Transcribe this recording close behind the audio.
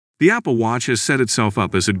The Apple Watch has set itself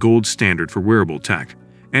up as a gold standard for wearable tech,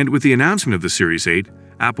 and with the announcement of the Series 8,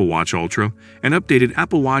 Apple Watch Ultra, and updated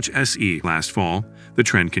Apple Watch SE last fall, the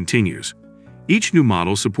trend continues. Each new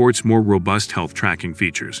model supports more robust health tracking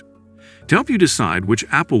features. To help you decide which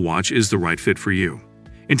Apple Watch is the right fit for you,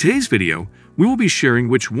 in today's video, we will be sharing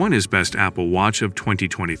which one is best Apple Watch of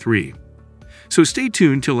 2023. So stay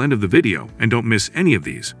tuned till end of the video and don't miss any of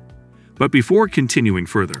these. But before continuing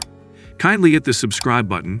further, kindly hit the subscribe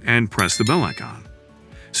button and press the bell icon,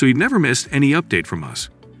 so you've never missed any update from us.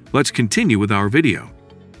 Let's continue with our video.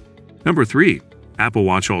 Number 3. Apple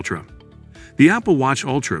Watch Ultra. The Apple Watch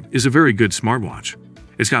Ultra is a very good smartwatch.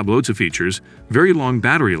 It's got loads of features, very long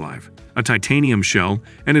battery life, a titanium shell,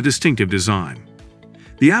 and a distinctive design.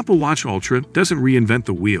 The Apple Watch Ultra doesn't reinvent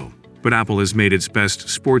the wheel, but Apple has made its best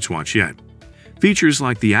sports watch yet. Features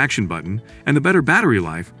like the action button and the better battery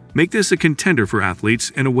life make this a contender for athletes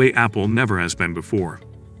in a way Apple never has been before.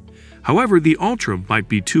 However, the Ultra might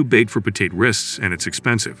be too big for petite wrists and it's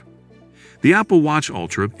expensive. The Apple Watch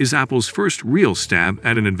Ultra is Apple's first real stab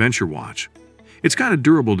at an adventure watch. It's got a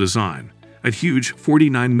durable design, a huge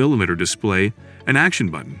 49mm display, an action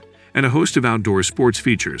button, and a host of outdoor sports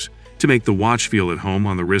features to make the watch feel at home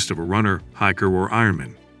on the wrist of a runner, hiker, or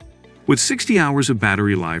Ironman. With 60 hours of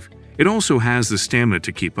battery life, it also has the stamina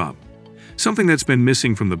to keep up, something that's been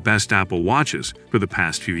missing from the best Apple Watches for the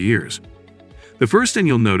past few years. The first thing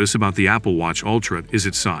you'll notice about the Apple Watch Ultra is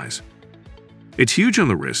its size. It's huge on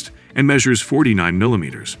the wrist and measures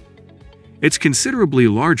 49mm. It's considerably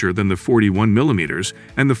larger than the 41mm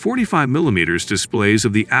and the 45mm displays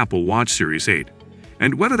of the Apple Watch Series 8,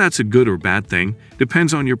 and whether that's a good or bad thing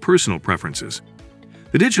depends on your personal preferences.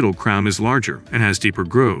 The digital crown is larger and has deeper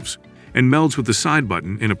grooves, and melds with the side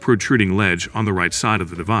button in a protruding ledge on the right side of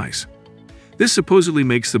the device. This supposedly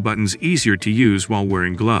makes the buttons easier to use while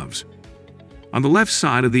wearing gloves. On the left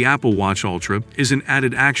side of the Apple Watch Ultra is an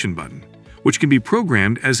added action button, which can be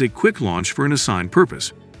programmed as a quick launch for an assigned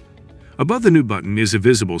purpose. Above the new button is a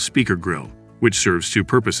visible speaker grill, which serves two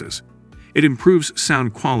purposes. It improves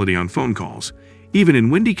sound quality on phone calls, even in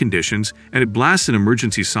windy conditions, and it blasts an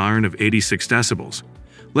emergency siren of 86 decibels,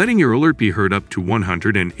 letting your alert be heard up to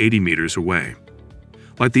 180 meters away.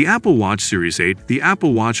 Like the Apple Watch Series 8, the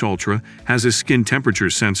Apple Watch Ultra has a skin temperature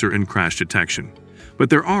sensor and crash detection, but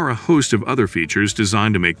there are a host of other features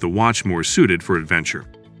designed to make the watch more suited for adventure.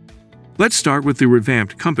 Let's start with the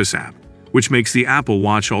revamped Compass app, which makes the Apple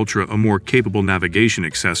Watch Ultra a more capable navigation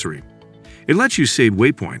accessory. It lets you save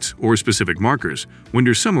waypoints or specific markers when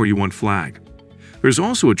you're somewhere you want flag. There's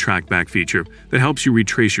also a trackback feature that helps you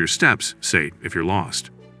retrace your steps, say, if you're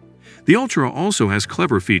lost. The Ultra also has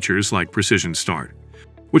clever features like Precision Start,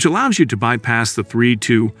 which allows you to bypass the 3,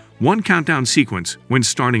 2, 1 countdown sequence when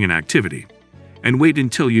starting an activity, and wait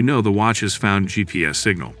until you know the watch has found GPS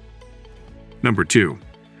signal. Number 2.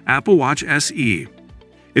 Apple Watch SE.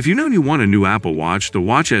 If you know you want a new Apple Watch, the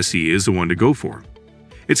Watch SE is the one to go for.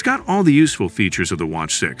 It's got all the useful features of the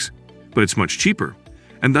Watch 6, but it's much cheaper,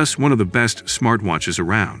 and thus one of the best smartwatches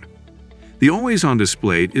around. The always-on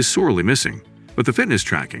display is sorely missing, but the fitness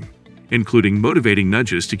tracking, including motivating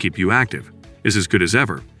nudges to keep you active, is as good as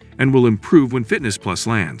ever and will improve when Fitness Plus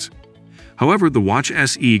lands. However, the Watch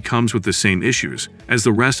SE comes with the same issues as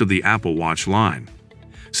the rest of the Apple Watch line.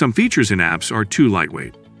 Some features and apps are too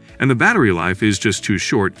lightweight, and the battery life is just too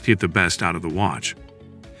short to get the best out of the watch.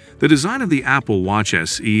 The design of the Apple Watch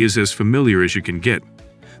SE is as familiar as you can get.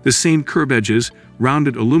 The same curb edges,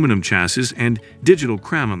 rounded aluminum chassis, and digital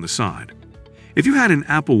crown on the side. If you had an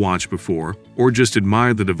Apple Watch before, or just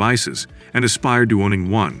admired the devices and aspired to owning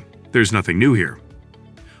one, there's nothing new here.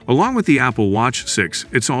 Along with the Apple Watch 6,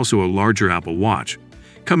 it's also a larger Apple Watch,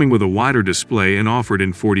 coming with a wider display and offered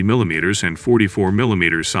in 40mm and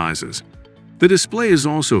 44mm sizes. The display is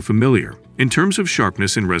also familiar in terms of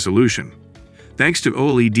sharpness and resolution. Thanks to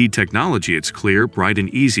OLED technology, it's clear, bright, and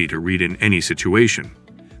easy to read in any situation.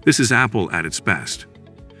 This is Apple at its best.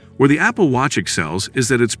 Where the Apple Watch excels is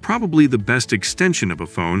that it's probably the best extension of a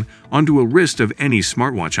phone onto a wrist of any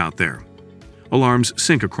smartwatch out there. Alarms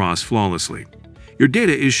sync across flawlessly. Your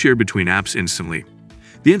data is shared between apps instantly.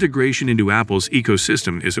 The integration into Apple's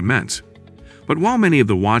ecosystem is immense. But while many of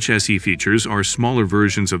the Watch SE features are smaller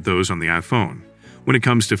versions of those on the iPhone, when it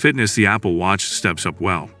comes to fitness, the Apple Watch steps up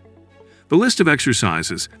well. The list of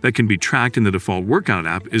exercises that can be tracked in the default workout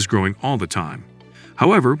app is growing all the time.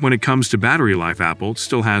 However, when it comes to battery life, Apple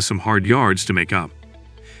still has some hard yards to make up.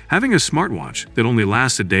 Having a smartwatch that only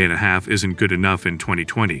lasts a day and a half isn't good enough in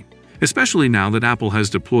 2020, especially now that Apple has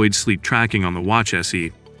deployed sleep tracking on the Watch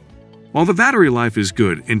SE. While the battery life is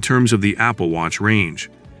good in terms of the Apple Watch range,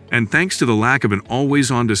 and thanks to the lack of an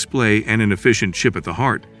always-on display and an efficient chip at the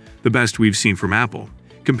heart, the best we've seen from Apple.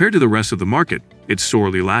 Compared to the rest of the market, it's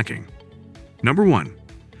sorely lacking. Number 1.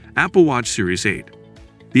 Apple Watch Series 8.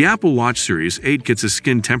 The Apple Watch Series 8 gets a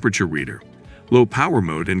skin temperature reader, low power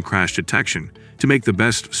mode, and crash detection to make the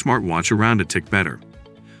best smartwatch around a tick better.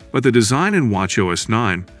 But the design and watchOS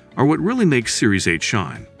 9 are what really makes Series 8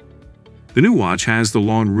 shine. The new watch has the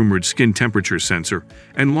long-rumored skin temperature sensor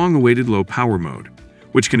and long-awaited low power mode,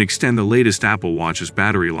 which can extend the latest Apple Watch's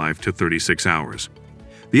battery life to 36 hours.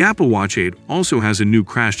 The Apple Watch 8 also has a new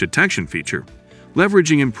crash detection feature,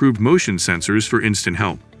 leveraging improved motion sensors for instant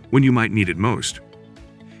help when you might need it most.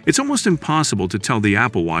 It's almost impossible to tell the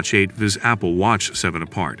Apple Watch 8 vs Apple Watch 7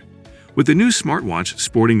 apart, with the new smartwatch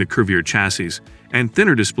sporting the curvier chassis and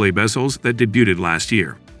thinner display bezels that debuted last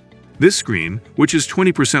year. This screen, which is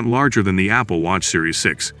 20% larger than the Apple Watch Series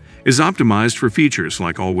 6, is optimized for features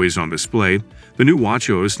like always-on display, the new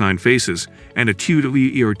watchOS 9 faces, and a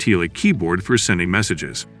QWERTY keyboard for sending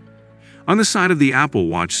messages. On the side of the Apple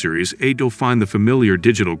Watch Series 8, you'll find the familiar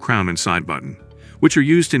digital crown and side button, which are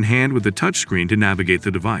used in hand with the touchscreen to navigate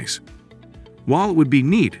the device. While it would be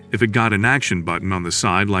neat if it got an action button on the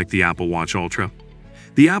side like the Apple Watch Ultra,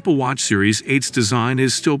 the Apple Watch Series 8's design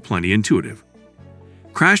is still plenty intuitive.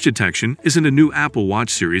 Crash detection isn't a new Apple Watch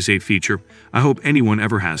Series 8 feature I hope anyone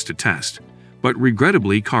ever has to test, but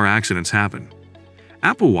regrettably car accidents happen.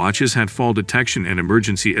 Apple Watch has had fall detection and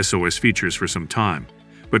emergency SOS features for some time,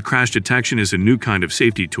 but crash detection is a new kind of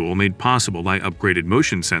safety tool made possible by upgraded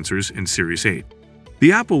motion sensors in Series 8.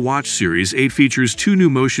 The Apple Watch Series 8 features 2 new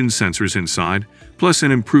motion sensors inside, plus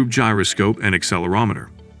an improved gyroscope and accelerometer.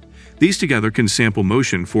 These together can sample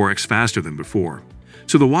motion 4x faster than before,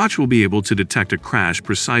 so the watch will be able to detect a crash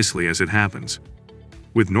precisely as it happens.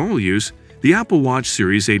 With normal use, the Apple Watch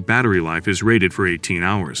Series 8 battery life is rated for 18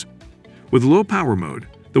 hours. With low power mode,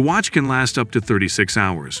 the watch can last up to 36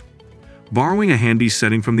 hours. Borrowing a handy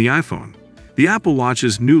setting from the iPhone, the Apple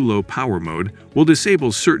Watch's new low power mode will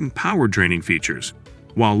disable certain power-draining features,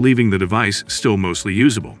 while leaving the device still mostly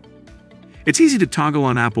usable. It's easy to toggle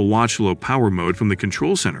on Apple Watch low power mode from the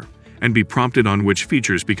control center and be prompted on which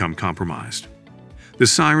features become compromised. The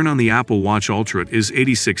siren on the Apple Watch Ultra is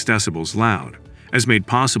 86 decibels loud, as made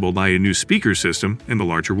possible by a new speaker system in the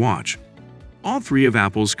larger watch. All 3 of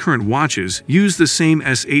Apple's current watches use the same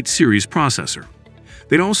S8 series processor.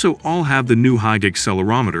 They'd also all have the new high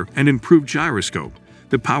accelerometer and improved gyroscope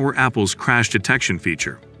that power Apple's crash detection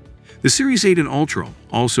feature. The Series 8 and Ultra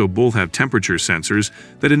also both have temperature sensors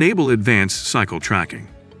that enable advanced cycle tracking.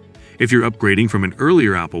 If you're upgrading from an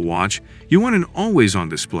earlier Apple Watch, you want an always-on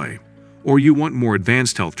display, or you want more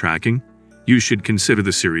advanced health tracking, you should consider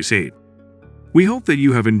the Series 8. We hope that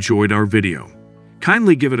you have enjoyed our video.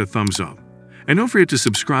 Kindly give it a thumbs up, and don't forget to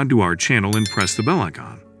subscribe to our channel and press the bell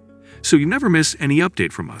icon, so you never miss any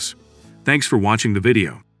update from us. Thanks for watching the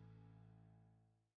video.